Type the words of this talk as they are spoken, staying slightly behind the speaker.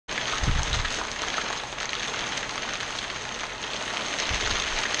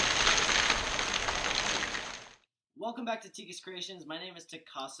Welcome back to Ticasso Creations. My name is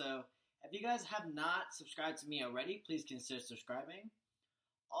Ticasso. If you guys have not subscribed to me already, please consider subscribing.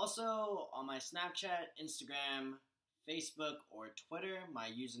 Also, on my Snapchat, Instagram, Facebook, or Twitter, my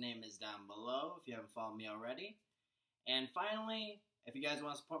username is down below if you haven't followed me already. And finally, if you guys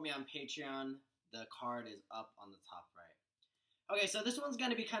want to support me on Patreon, the card is up on the top right. Okay, so this one's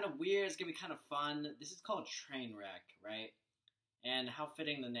going to be kind of weird. It's going to be kind of fun. This is called Trainwreck, right? And how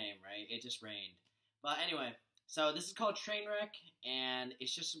fitting the name, right? It just rained. But anyway, so this is called Trainwreck, and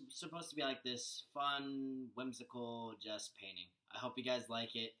it's just supposed to be like this fun, whimsical, just painting. I hope you guys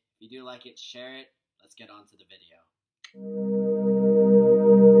like it. If you do like it, share it. Let's get on to the video.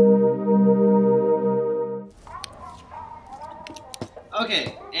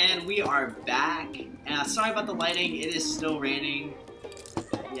 Okay, and we are back. Sorry about the lighting. It is still raining.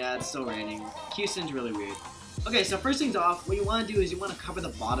 Yeah, it's still raining. Houston's really weird. Okay, so first things off, what you want to do is you want to cover the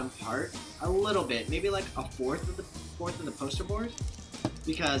bottom part a little bit, maybe like a fourth of the poster board,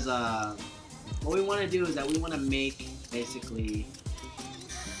 because what we want to do is that we want to make basically,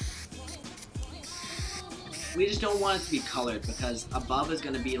 we just don't want it to be colored because above is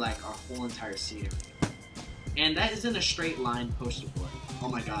going to be like our whole entire scenery, and that isn't a straight line poster board. Oh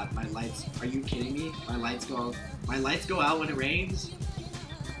my god, my lights! Are you kidding me? My lights go out when it rains.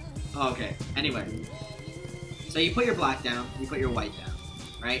 Oh, okay. Anyway. So you put your black down, you put your white down,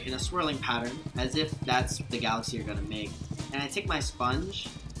 right, in a swirling pattern, as if that's the galaxy you're going to make. And I take my sponge,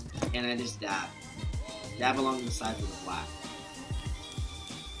 and I just dab along the sides of the black.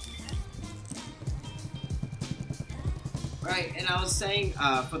 Right, and I was saying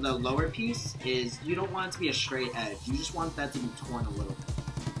for the lower piece is you don't want it to be a straight edge, you just want that to be torn a little bit.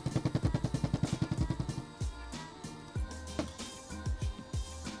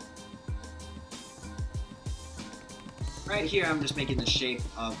 Right here, I'm just making the shape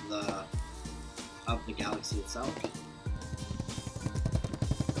of the galaxy itself.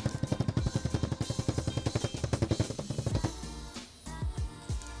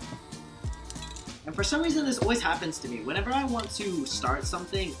 And for some reason, this always happens to me. Whenever I want to start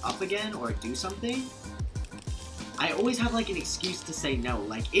something up again or do something, I always have like an excuse to say no.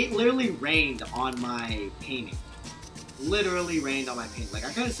 Like, it literally rained on my painting. Literally rained on my painting. Like,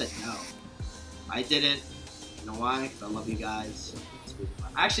 I could have said no. I didn't. You know why? Because I love you guys.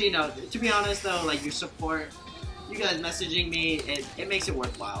 Actually, no, to be honest though, like your support, you guys messaging me, it makes it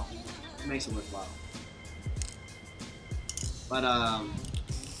worthwhile. It makes it worthwhile. But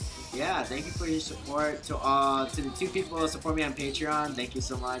yeah, thank you for your support. To the 2 people who support me on Patreon, thank you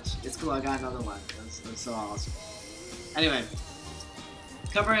so much. It's cool, I got another one. That's so awesome. Anyway,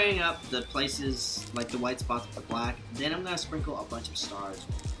 covering up the places like the white spots with the black, then I'm gonna sprinkle a bunch of stars.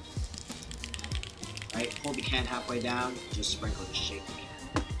 Right, hold the can halfway down, just sprinkle, just shake the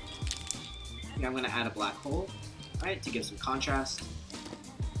can. Here I'm going to add a black hole, right, to give some contrast.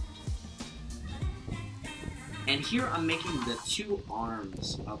 And here I'm making the 2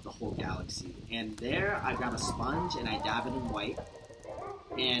 arms of the whole galaxy. And there I've got a sponge and I dab it in white.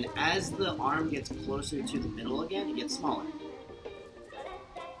 And as the arm gets closer to the middle again, it gets smaller.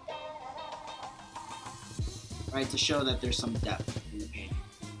 Right, to show that there's some depth in the painting.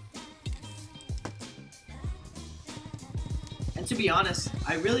 And to be honest,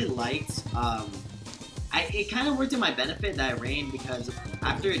 I really liked, it kind of worked in my benefit that it rained because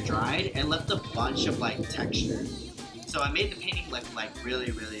after it dried, it left a bunch of like texture. So I made the painting look like really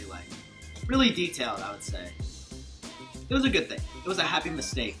detailed, I would say. It was a good thing. It was a happy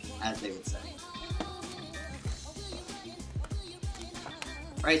mistake, as they would say.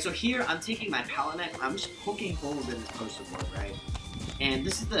 Right, so here I'm taking my palette knife, I'm just poking holes in this poster board, right? And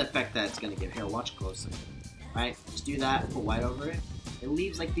this is the effect that it's going to give. Here, watch closely. Right, just do that, put white over it. It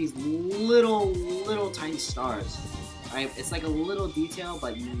leaves like these little tiny stars. Right, it's like a little detail,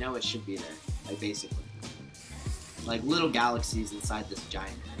 but you know it should be there. Like basically, like little galaxies inside this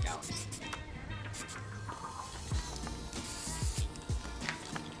giant galaxy.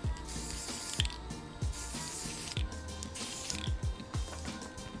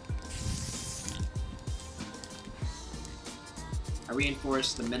 I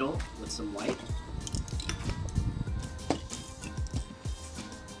reinforce the middle with some white.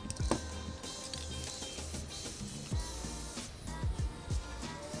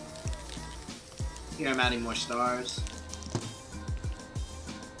 Here I'm adding more stars.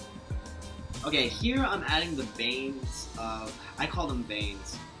 Okay, here I'm adding the veins of, I call them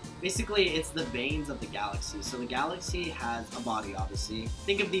veins. Basically, it's the veins of the galaxy. So the galaxy has a body, obviously.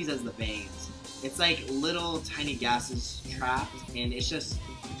 Think of these as the veins. It's like little tiny gases trapped, and it's just,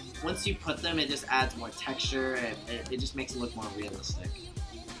 once you put them, it just adds more texture, and it just makes it look more realistic.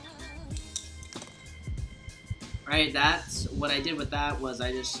 Right, that's what I did with that was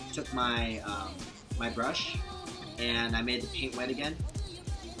I just took my my brush and I made the paint wet again,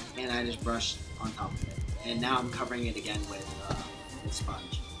 and I just brushed on top of it. And now I'm covering it again with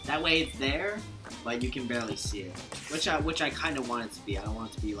sponge. That way it's there, but you can barely see it, which I kind of want it to be. I don't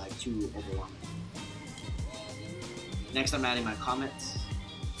want it to be like too overwhelming. Next, I'm adding my comets.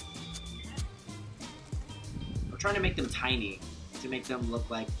 I'm trying to make them tiny to make them look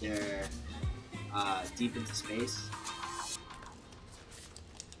like they're deep into space.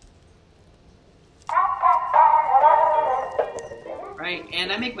 Right,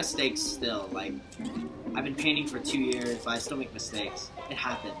 and I make mistakes still. Like, I've been painting for 2 years, but I still make mistakes. It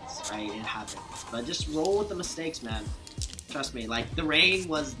happens, right? It happens. But just roll with the mistakes, man. Trust me. Like, the rain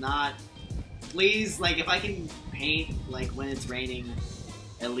was not... Please, like, if I can paint, like, when it's raining,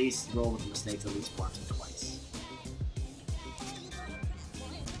 at least roll with the mistakes at least once or twice.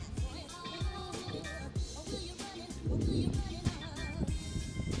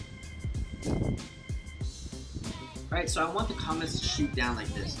 Alright, so I want the comments to shoot down like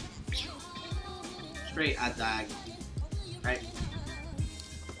this. Straight at diagonal. Right?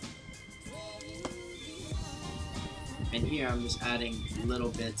 And here I'm just adding little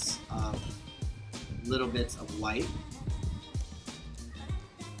bits of white.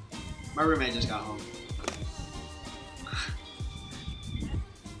 My roommate just got home.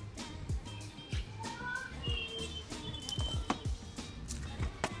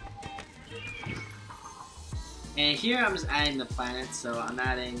 And here I'm just adding the planets, so I'm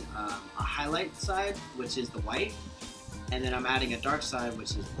adding a highlight side, which is the white, and then I'm adding a dark side,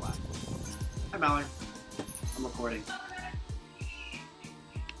 which is black. Hi, Mallory. I'm recording.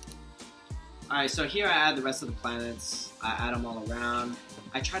 Alright, so here I add the rest of the planets. I add them all around.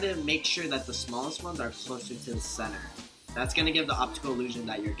 I try to make sure that the smallest ones are closer to the center. That's going to give the optical illusion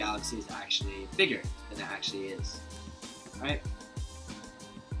that your galaxy is actually bigger than it actually is. Alright?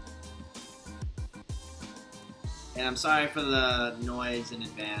 And I'm sorry for the noise in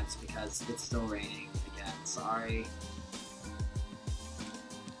advance because it's still raining again. Sorry.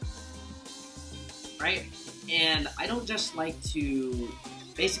 Right? And I don't just like to...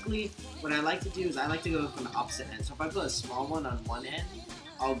 Basically, what I like to do is I like to go from the opposite end. So if I put a small one on one end,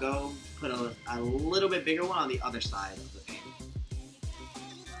 I'll go put a little bit bigger one on the other side of the painting.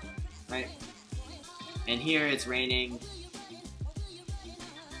 Right? And here it's raining.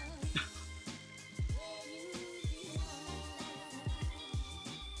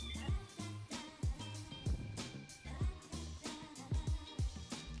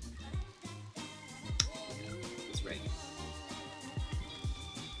 It's raining.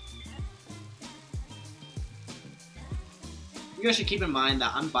 You guys should keep in mind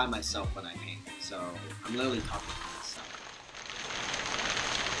that I'm by myself when I paint, so I'm literally talking to myself.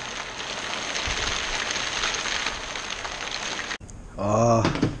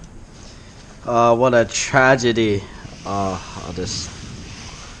 Oh, what a tragedy. I'll just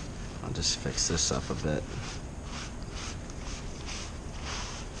fix this up a bit.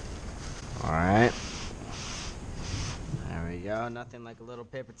 Alright. There we go. Nothing like a little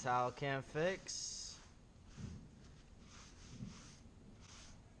paper towel can't fix.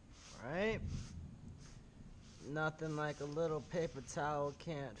 Right? Nothing like a little paper towel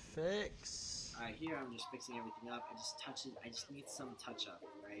can't fix. Alright, here I'm just fixing everything up. I just need some touch up,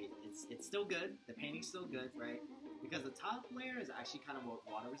 right? It's still good. The painting's still good, right? Because the top layer is actually kind of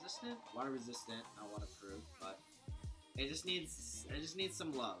water resistant. Water resistant, not waterproof, but it just needs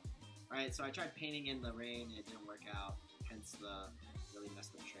some love. Right? So I tried painting in the rain and it didn't work out, hence the really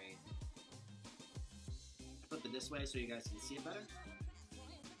messed up train. I flipped it this way so you guys can see it better.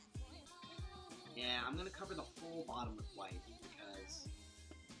 Yeah, I'm gonna cover the whole bottom with white because,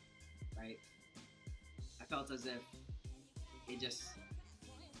 right? I felt as if it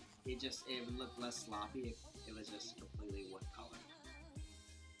would look less sloppy if it was just completely one color.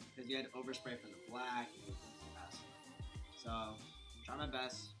 Because you had overspray from the black and things like that. So, try my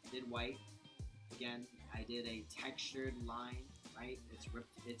best. Did white. Again, I did a textured line, right? It's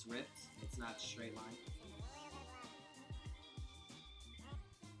ripped. It's not a straight line.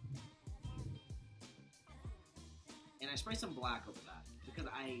 And I spray some black over that because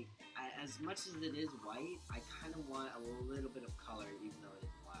I as much as it is white, I kind of want a little bit of color even though it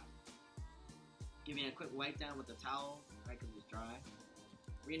is black. Give me a quick wipe down with the towel, right, because it's dry.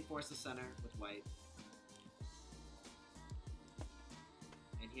 Reinforce the center with white.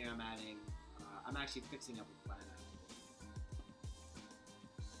 And here I'm adding, I'm actually fixing up a planet.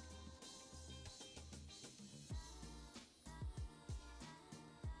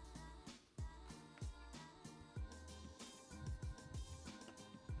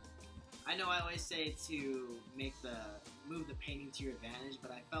 I know I always say to move the painting to your advantage,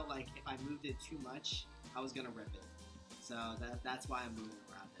 but I felt like if I moved it too much, I was gonna rip it. So that's why I'm moving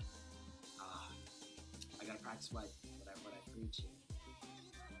around it. I gotta practice what I preach here.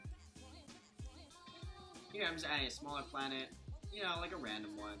 Here I'm just adding a smaller planet, you know, like a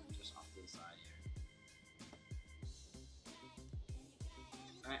random one, just off to the side here.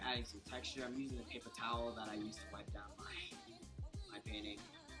 Alright, adding some texture. I'm using the paper towel that I used to wipe down my painting.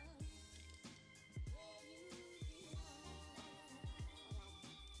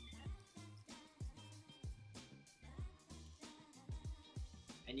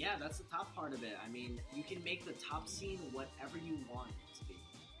 And yeah, that's the top part of it. I mean, you can make the top scene whatever you want it to be.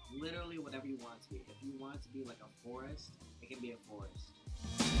 Literally whatever you want it to be. If you want it to be like a forest, it can be a forest.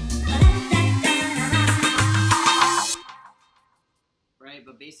 Right,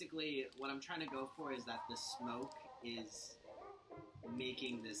 but basically what I'm trying to go for is that the smoke is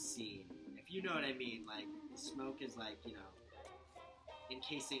making this scene. If you know what I mean, like the smoke is like, you know,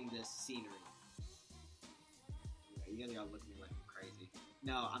 encasing this scenery. Yeah, you guys gotta look at me like I'm crazy.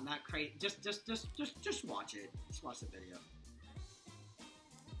 No, I'm not crazy. Just watch it. Just watch the video.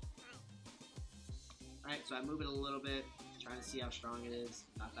 Alright, so I move it a little bit, trying to see how strong it is.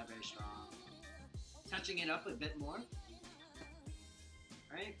 Not that very strong. Touching it up a bit more.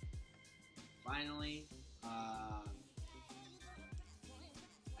 Alright. Finally, I'm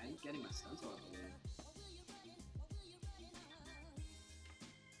getting my stencil up a little.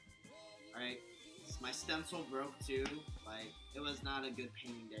 Alright, my stencil broke too. Like, it was not a good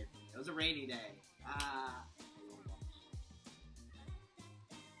painting day for me. It was a rainy day.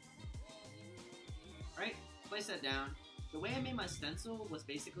 Alright, place that down. The way I made my stencil was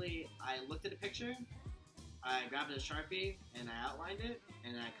basically, I looked at a picture, I grabbed a Sharpie, and I outlined it,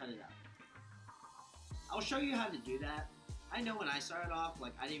 and I cut it out. I'll show you how to do that. I know when I started off,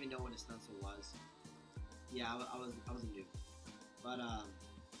 like, I didn't even know what a stencil was. Yeah, I was a noob. But,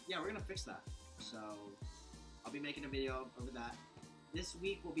 yeah, we're gonna fix that. So, I'll be making a video over that. This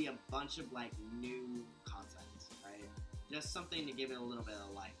week will be a bunch of, like, new content, right? Just something to give it a little bit of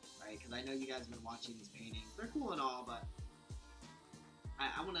life, right? Because I know you guys have been watching these paintings. They're cool and all, but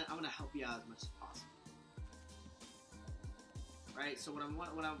I wanna help you out as much as possible. Right? So what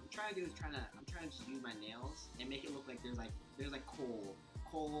I'm trying to do is I'm trying to just use my nails and make it look like there's like coal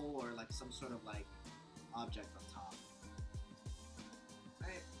or like some sort of like object on top.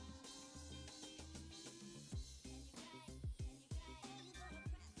 Right?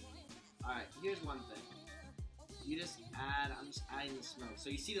 Alright, here's one thing. You just I'm just adding the smoke. So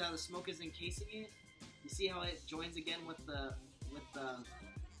you see how the smoke is encasing it? You see how it joins again with the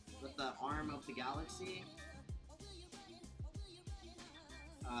arm of the galaxy?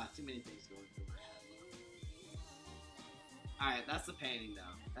 Too many things going through my head. Alright, that's the painting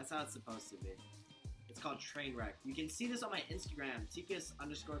though. That's how it's supposed to be. It's called Trainwreck. You can see this on my Instagram,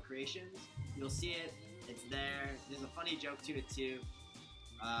 Ticasso_creations. You'll see it. It's there. There's a funny joke to it too.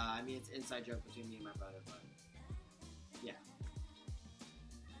 I mean, it's an inside joke between me and my brother, but yeah.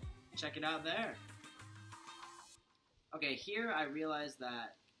 Check it out there. Okay, here I realized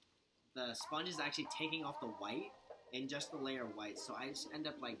that the sponge is actually taking off the white and just the layer of white, so I just end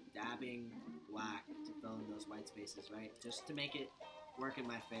up like dabbing black to fill in those white spaces, right? Just to make it work in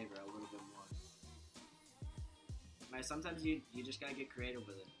my favor a little bit more. Right, sometimes you just gotta get creative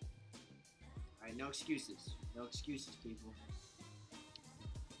with it. Alright, no excuses. No excuses, people.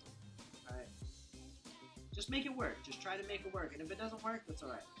 Alright. Just make it work. Just try to make it work. And if it doesn't work, that's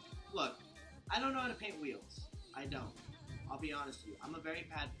alright. Look, I don't know how to paint wheels. I don't. I'll be honest with you. I'm a very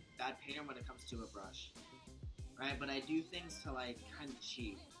bad painter when it comes to a brush. Right? But I do things to like kind of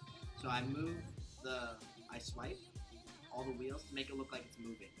cheat. So I swipe all the wheels to make it look like it's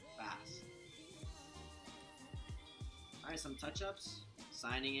moving fast. Alright, some touch-ups.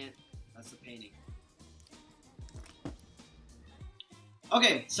 Signing it. That's the painting.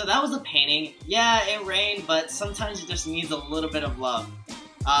 Okay, so that was the painting. Yeah, it rained, but sometimes it just needs a little bit of love.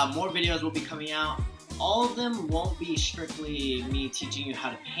 More videos will be coming out. All of them won't be strictly me teaching you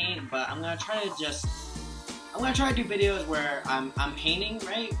how to paint, but I'm gonna try to do videos where I'm painting,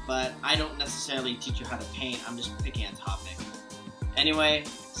 right? But I don't necessarily teach you how to paint. I'm just picking a topic. Anyway,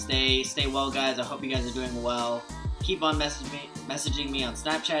 stay well, guys. I hope you guys are doing well. Keep on messaging me on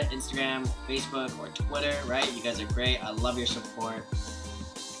Snapchat, Instagram, Facebook, or Twitter, right? You guys are great. I love your support.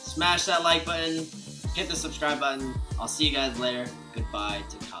 Smash that like button. Hit the subscribe button. I'll see you guys later. Goodbye.